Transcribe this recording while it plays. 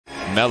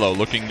Mello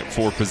looking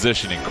for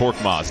positioning.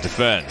 Korkmaz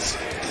defends.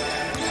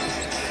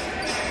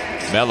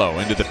 Mello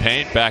into the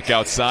paint, back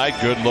outside.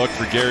 Good look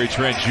for Gary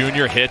Trent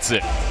Jr. Hits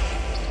it.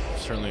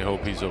 Certainly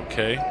hope he's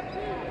okay.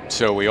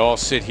 So we all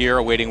sit here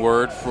awaiting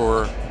word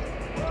for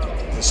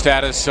the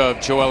status of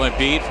Joel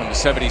Embiid from the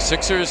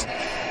 76ers.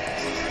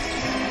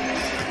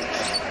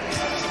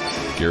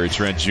 Gary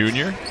Trent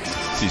Jr.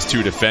 sees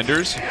two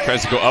defenders,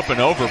 tries to go up and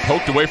over,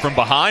 poked away from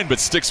behind, but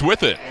sticks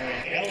with it.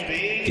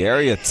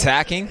 Gary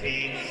attacking.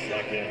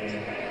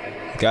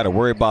 Got to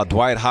worry about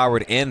Dwight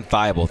Howard and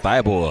Thibault.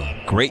 Thibault,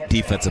 a great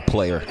defensive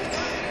player.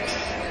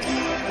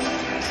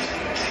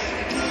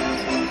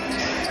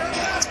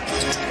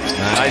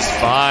 Nice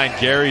find,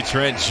 Gary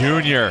Trent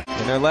Jr.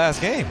 in their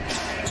last game.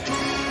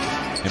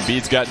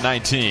 Embiid's got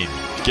 19.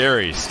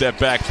 Gary, step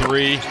back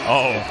three.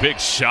 Oh, big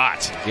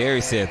shot.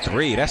 Gary said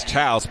 3. That's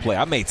child's play.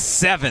 I made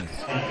 7.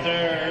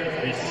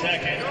 Third is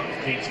second,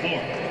 team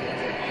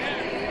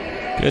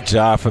score. Good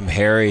job from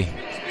Harry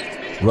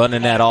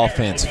running that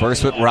offense.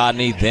 First with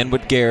Rodney, then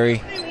with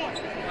Gary.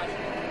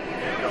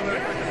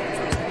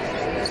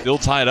 Still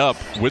tied up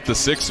with the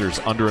Sixers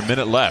under a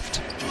minute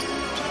left.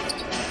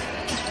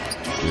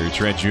 Gary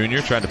Trent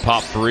Jr. trying to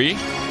pop 3.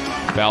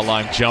 Foul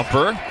line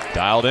jumper.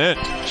 Dialed in,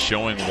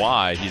 showing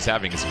why he's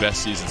having his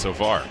best season so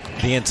far.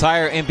 The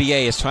entire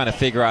NBA is trying to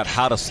figure out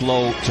how to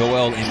slow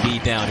Joel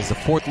Embiid down. He's the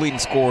 4th leading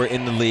scorer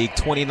in the league,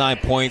 29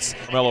 points.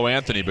 Carmelo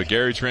Anthony, but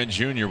Gary Trent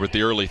Jr. with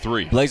the early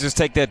 3. Blazers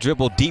take that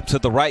dribble deep to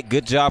the right.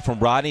 Good job from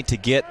Rodney to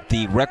get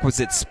the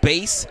requisite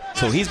space.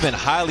 So he's been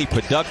highly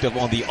productive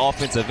on the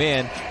offensive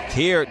end.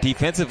 Here,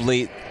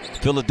 defensively,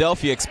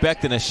 Philadelphia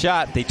expecting a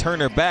shot. They turn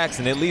their backs,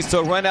 and it leads to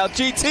a run-out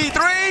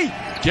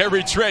GT3.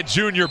 Gary Trent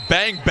Jr.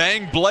 Bang,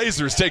 bang.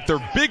 Blazers take their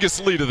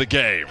biggest lead of the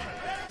game.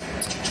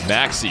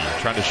 Maxey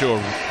trying to show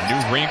a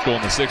new wrinkle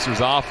in the Sixers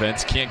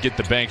offense. Can't get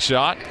the bank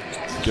shot.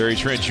 Gary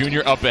Trent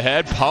Jr. up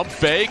ahead. Pump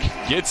fake.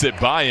 Gets it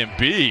by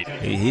Embiid.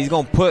 He's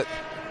going to put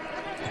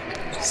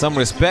some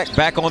respect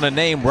back on the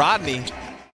name Rodney.